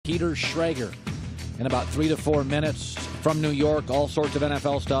Peter Schrager in about 3 to 4 minutes from New York. All sorts of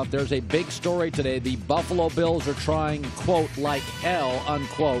NFL stuff. There's a big story today. The Buffalo Bills are trying, quote, like hell,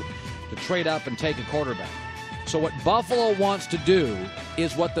 unquote, to trade up and take a quarterback. So what Buffalo wants to do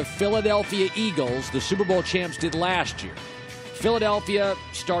is what the Philadelphia Eagles, the Super Bowl champs, did last year. Philadelphia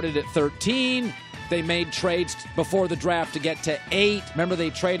started at 13. They made trades before the draft to get to 8. Remember,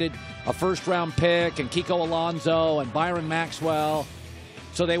 they traded a first-round pick and Kiko Alonso and Byron Maxwell.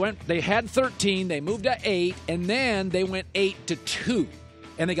 So they had 13, they moved to 8, and then they went 8 to 2,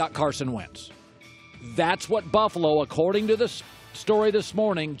 and they got Carson Wentz. That's what Buffalo, according to the story this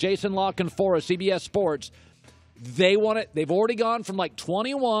morning, Jason La Canfora, CBS Sports, they want it. They've already gone from like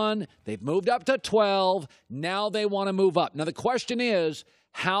 21. They've moved up to 12. Now they want to move up. Now the question is,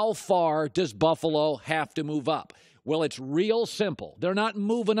 how far does Buffalo have to move up? Well, it's real simple. They're not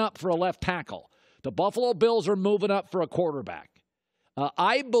moving up for a left tackle. The Buffalo Bills are moving up for a quarterback.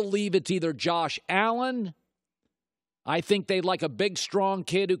 I believe it's either Josh Allen. I think they'd like a big, strong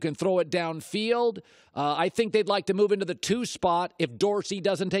kid who can throw it downfield. I think they'd like to move into the 2 spot if Dorsey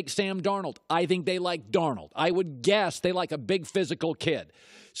doesn't take Sam Darnold. I think they like Darnold. I would guess they like a big physical kid.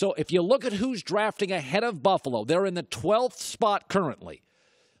 So if you look at who's drafting ahead of Buffalo, they're in the 12th spot currently.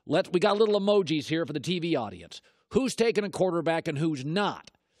 We got little emojis here for the TV audience. Who's taking a quarterback and who's not?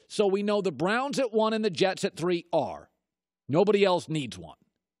 So we know the Browns at 1 and the Jets at 3 are. Nobody else needs one.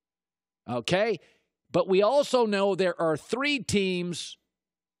 Okay? But we also know there are 3 teams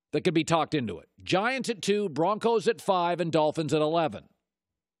that could be talked into it. Giants at 2, Broncos at 5, and Dolphins at 11.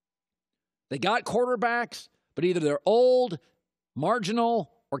 They got quarterbacks, but either they're old,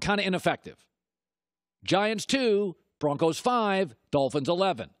 marginal, or kind of ineffective. Giants 2, Broncos 5, Dolphins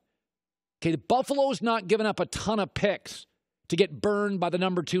 11. Okay, Buffalo's not giving up a ton of picks to get burned by the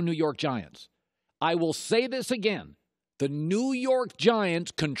number 2 New York Giants. I will say this again. The New York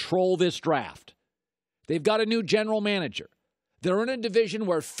Giants control this draft. They've got a new general manager. They're in a division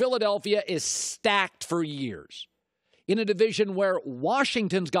where Philadelphia is stacked for years. In a division where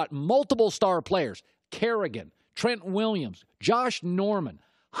Washington's got multiple star players. Kerrigan, Trent Williams, Josh Norman.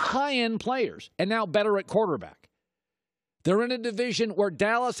 High-end players, and now better at quarterback. They're in a division where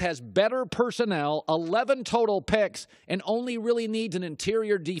Dallas has better personnel, 11 total picks, and only really needs an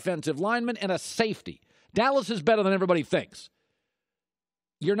interior defensive lineman and a safety. Dallas is better than everybody thinks.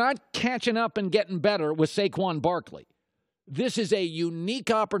 You're not catching up and getting better with Saquon Barkley. This is a unique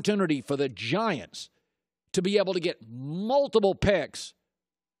opportunity for the Giants to be able to get multiple picks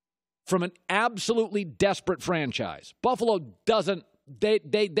from an absolutely desperate franchise. Buffalo doesn't, they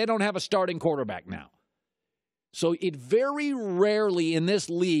don't have a starting quarterback now. So it very rarely in this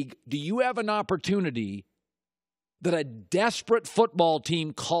league do you have an opportunity that a desperate football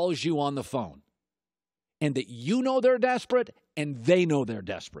team calls you on the phone. And that you know they're desperate, and they know they're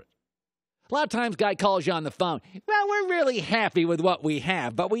desperate. A lot of times, guy calls you on the phone. Well, we're really happy with what we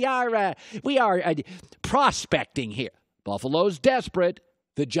have, but we are prospecting here. Buffalo's desperate.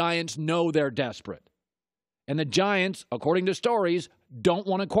 The Giants know they're desperate. And the Giants, according to stories, don't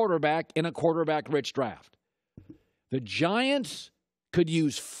want a quarterback in a quarterback-rich draft. The Giants could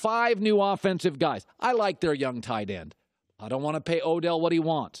use 5 new offensive guys. I like their young tight end. I don't want to pay Odell what he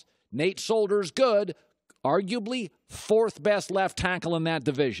wants. Nate Solder's good. Arguably 4th best left tackle in that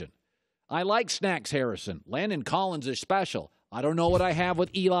division. I like Snacks Harrison. Landon Collins is special. I don't know what I have with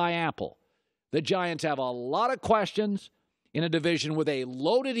Eli Apple. The Giants have a lot of questions in a division with a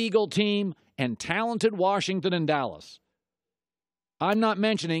loaded Eagle team and talented Washington and Dallas. I'm not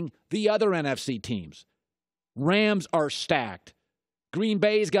mentioning the other NFC teams. Rams are stacked. Green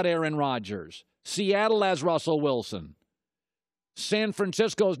Bay's got Aaron Rodgers. Seattle has Russell Wilson. San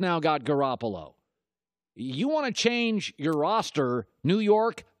Francisco's now got Garoppolo. You want to change your roster, New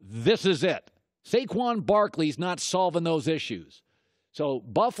York, this is it. Saquon Barkley's not solving those issues. So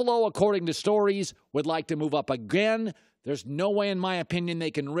Buffalo, according to stories, would like to move up again. There's no way, in my opinion,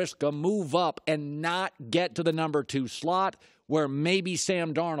 they can risk a move up and not get to the number 2 slot where maybe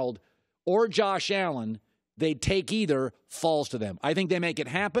Sam Darnold or Josh Allen, they take either, falls to them. I think they make it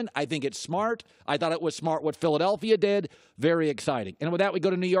happen. I think it's smart. I thought it was smart what Philadelphia did. Very exciting. And with that, we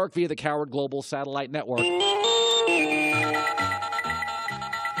go to New York via the Cowherd Global Satellite Network.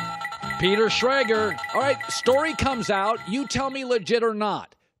 Peter Schrager. All right, story comes out. You tell me legit or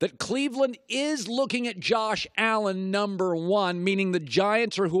not that Cleveland is looking at Josh Allen number 1, meaning the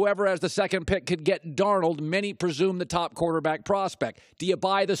Giants or whoever has the 2nd pick could get Darnold. Many presume the top quarterback prospect. Do you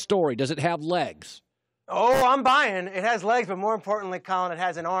buy the story? Does it have legs? Oh, I'm buying. It has legs, but more importantly, Colin, it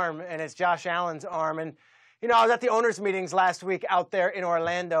has an arm, and it's Josh Allen's arm. And, you know, I was at the owners' meetings last week out there in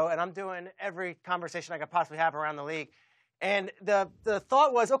Orlando, and I'm doing every conversation I could possibly have around the league. And the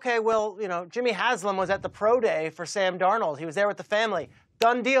thought was, okay, well, Jimmy Haslam was at the pro day for Sam Darnold. He was there with the family.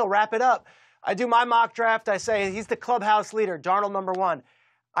 Done deal, wrap it up. I do my mock draft. I say he's the clubhouse leader, Darnold number 1.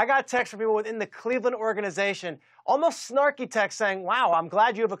 I got texts from people within the Cleveland organization, almost snarky texts saying, wow, I'm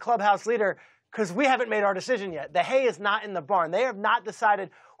glad you have a clubhouse leader because we haven't made our decision yet. The hay is not in the barn. They have not decided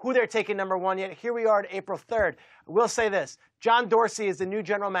who they're taking number 1 yet. Here we are at April 3rd. I will say this. John Dorsey is the new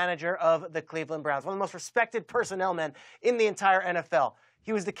general manager of the Cleveland Browns, one of the most respected personnel men in the entire NFL.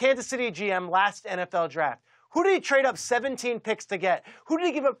 He was the Kansas City GM last NFL draft. Who did he trade up 17 picks to get? Who did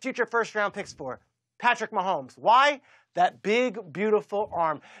he give up future first-round picks for? Patrick Mahomes. Why? That big, beautiful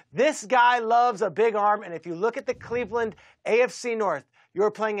arm. This guy loves a big arm, and if you look at the Cleveland AFC North, you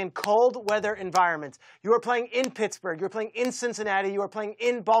are playing in cold weather environments. You are playing in Pittsburgh. You are playing in Cincinnati. You are playing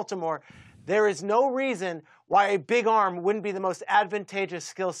in Baltimore. There is no reason why a big arm wouldn't be the most advantageous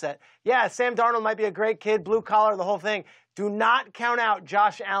skill set. Yeah, Sam Darnold might be a great kid, blue collar, the whole thing. Do not count out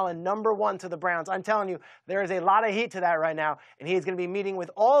Josh Allen, number 1 to the Browns. I'm telling you, there is a lot of heat to that right now, and he is going to be meeting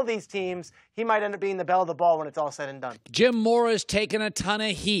with all of these teams. He might end up being the belle of the ball when it's all said and done. Jim Mora's taking a ton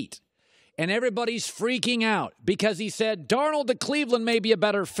of heat, and everybody's freaking out because he said Darnold to Cleveland may be a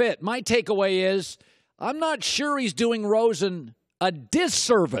better fit. My takeaway is I'm not sure he's doing Rosen a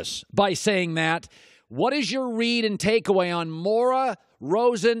disservice by saying that. What is your read and takeaway on Mora,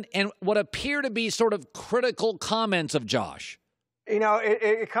 Rosen, and what appear to be sort of critical comments of Josh?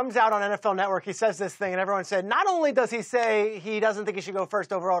 It comes out on NFL Network. He says this thing, and everyone said, not only does he say he doesn't think he should go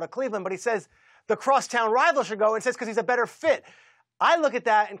first overall to Cleveland, but he says the crosstown rival should go, and says because he's a better fit. I look at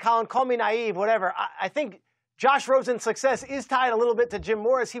that, and Colin, call me naive, whatever. I think Josh Rosen's success is tied a little bit to Jim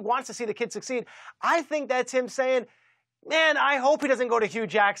Morris. He wants to see the kid succeed. I think that's him saying, man, I hope he doesn't go to Hugh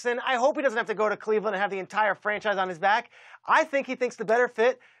Jackson. I hope he doesn't have to go to Cleveland and have the entire franchise on his back. I think he thinks the better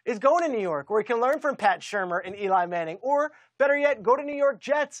fit is going to New York, where he can learn from Pat Shurmur and Eli Manning. Or, better yet, go to New York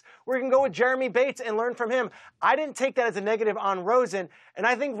Jets, where he can go with Jeremy Bates and learn from him. I didn't take that as a negative on Rosen. And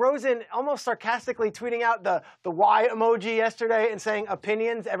I think Rosen almost sarcastically tweeting out the Y emoji yesterday and saying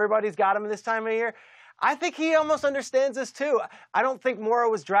opinions, everybody's got them this time of year. I think he almost understands this too. I don't think Mora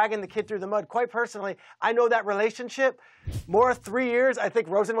was dragging the kid through the mud. Quite personally, I know that relationship. Mora 3 years. I think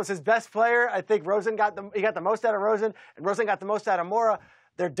Rosen was his best player. I think Rosen got the most out of Rosen, and Rosen got the most out of Mora.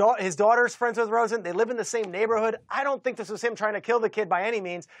 His daughter's friends with Rosen. They live in the same neighborhood. I don't think this was him trying to kill the kid by any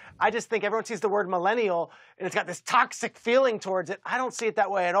means. I just think everyone sees the word millennial, and it's got this toxic feeling towards it. I don't see it that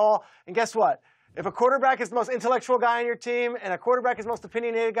way at all. And guess what? If a quarterback is the most intellectual guy on your team and a quarterback is the most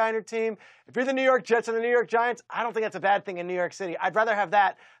opinionated guy on your team, if you're the New York Jets and the New York Giants, I don't think that's a bad thing in New York City. I'd rather have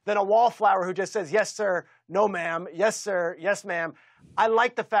that than a wallflower who just says, yes, sir, no, ma'am, yes, sir, yes, ma'am. I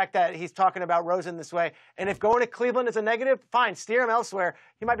like the fact that he's talking about Rosen this way. And if going to Cleveland is a negative, fine, steer him elsewhere.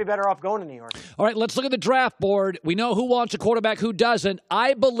 He might be better off going to New York. All right, let's look at the draft board. We know who wants a quarterback, who doesn't.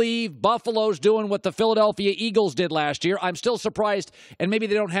 I believe Buffalo's doing what the Philadelphia Eagles did last year. I'm still surprised, and maybe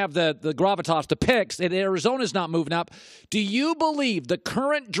they don't have the gravitas to pick, and Arizona's not moving up. Do you believe the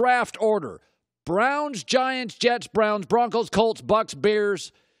current draft order, Browns, Giants, Jets, Browns, Broncos, Colts, Bucks,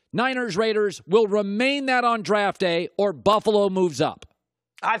 Bears, Niners, Raiders, will remain that on draft day, or Buffalo moves up?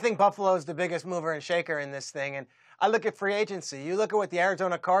 I think Buffalo's the biggest mover and shaker in this thing. And I look at free agency. You look at what the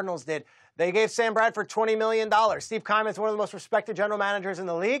Arizona Cardinals did. They gave Sam Bradford $20 million. Steve Kyman's one of the most respected general managers in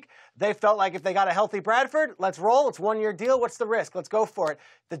the league. They felt like if they got a healthy Bradford, let's roll. It's a one-year deal. What's the risk? Let's go for it.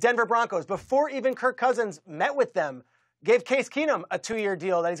 The Denver Broncos, before even Kirk Cousins met with them, gave Case Keenum a 2-year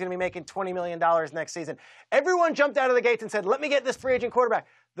deal that he's going to be making $20 million next season. Everyone jumped out of the gates and said, let me get this free agent quarterback.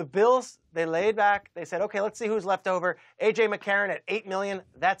 The Bills, they laid back. They said, okay, let's see who's left over. A.J. McCarron at $8 million.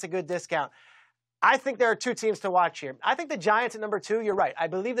 That's a good discount. I think there are two teams to watch here. I think the Giants at number 2, you're right. I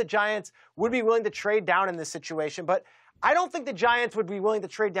believe the Giants would be willing to trade down in this situation, but I don't think the Giants would be willing to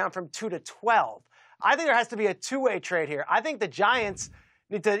trade down from 2 to 12. I think there has to be a two-way trade here. I think the Giants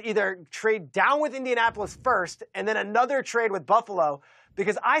need to either trade down with Indianapolis first and then another trade with Buffalo,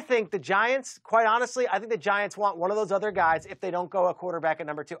 because I think the Giants, quite honestly, I think the Giants want one of those other guys if they don't go a quarterback at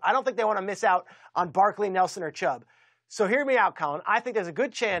number 2. I don't think they want to miss out on Barkley, Nelson, or Chubb. So hear me out, Colin. I think there's a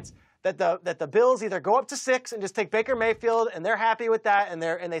good chance that the Bills either go up to 6 and just take Baker Mayfield, and they're happy with that, and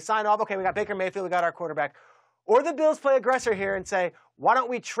they sign off, okay, we got Baker Mayfield, we got our quarterback. Or the Bills play aggressor here and say, why don't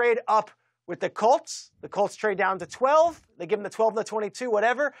we trade up with the Colts? The Colts trade down to 12. They give them the 12 and the 22,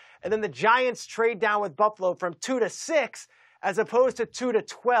 whatever. And then the Giants trade down with Buffalo from 2 to 6 as opposed to 2 to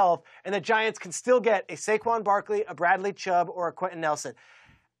 12. And the Giants can still get a Saquon Barkley, a Bradley Chubb, or a Quentin Nelson.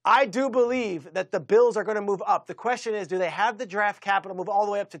 I do believe that the Bills are going to move up. The question is, do they have the draft capital to move all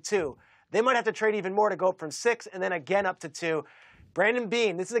the way up to 2? They might have to trade even more to go up from 6 and then again up to 2. Brandon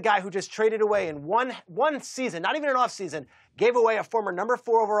Beane, this is a guy who just traded away in one season, not even an offseason, gave away a former number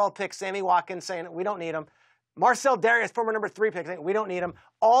 4 overall pick, Sammy Watkins, saying we don't need him. Marcel Darius, former number 3 pick, saying we don't need him.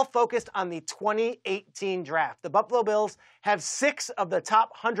 All focused on the 2018 draft. The Buffalo Bills have 6 of the top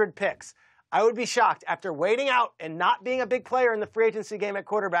 100 picks. I would be shocked after waiting out and not being a big player in the free agency game at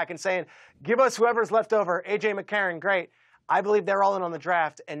quarterback and saying, give us whoever's left over. A.J. McCarron, great. I believe they're all in on the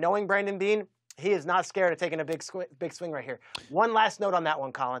draft. And knowing Brandon Beane, he is not scared of taking a big swing right here. One last note on that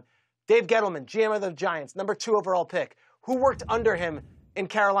one, Colin. Dave Gettleman, GM of the Giants, number 2 overall pick, who worked under him in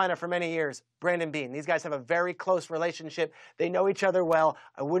Carolina for many years, Brandon Beane. These guys have a very close relationship. They know each other well.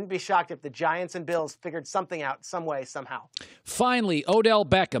 I wouldn't be shocked if the Giants and Bills figured something out some way, somehow. Finally, Odell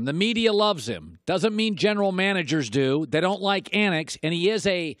Beckham. The media loves him. Doesn't mean general managers do. They don't like annex, and he is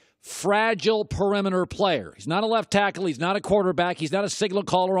a fragile perimeter player. He's not a left tackle. He's not a quarterback. He's not a signal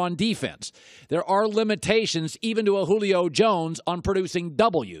caller on defense. There are limitations, even to a Julio Jones, on producing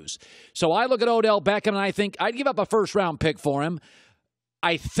W's. So I look at Odell Beckham, and I think I'd give up a first-round pick for him.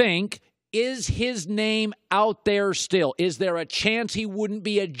 I think, is his name out there still? Is there a chance he wouldn't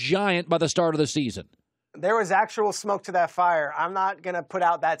be a Giant by the start of the season? There was actual smoke to that fire. I'm not going to put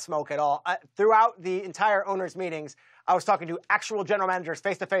out that smoke at all. Throughout the entire owners' meetings, I was talking to actual general managers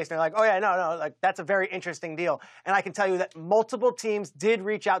face-to-face, and they're like, oh, yeah, no, like that's a very interesting deal. And I can tell you that multiple teams did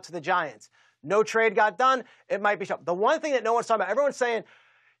reach out to the Giants. No trade got done. It might be shot. The one thing that no one's talking about, everyone's saying,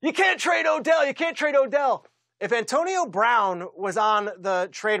 you can't trade Odell, you can't trade Odell. If Antonio Brown was on the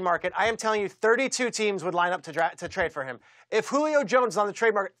trade market, I am telling you 32 teams would line up to trade for him. If Julio Jones is on the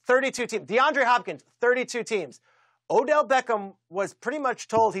trade market, 32 teams. DeAndre Hopkins, 32 teams. Odell Beckham was pretty much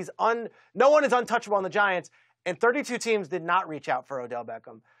told no one is untouchable on the Giants, and 32 teams did not reach out for Odell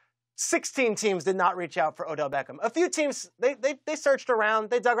Beckham. 16 teams did not reach out for Odell Beckham. A few teams, they searched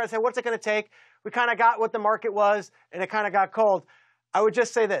around. They dug around and said, what's it going to take? We kind of got what the market was, and it kind of got cold. I would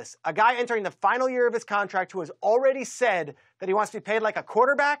just say this. A guy entering the final year of his contract who has already said that he wants to be paid like a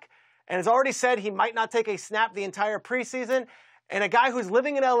quarterback and has already said he might not take a snap the entire preseason, and a guy who's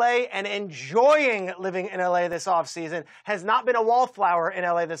living in L.A. and enjoying living in L.A. this offseason, has not been a wallflower in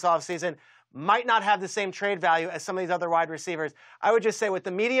L.A. this offseason, might not have the same trade value as some of these other wide receivers. I would just say what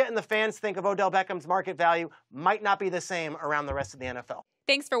the media and the fans think of Odell Beckham's market value might not be the same around the rest of the NFL.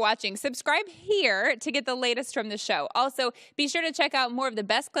 Thanks for watching. Subscribe here to get the latest from the show. Also, be sure to check out more of the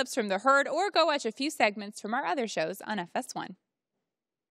best clips from The Herd or go watch a few segments from our other shows on FS1.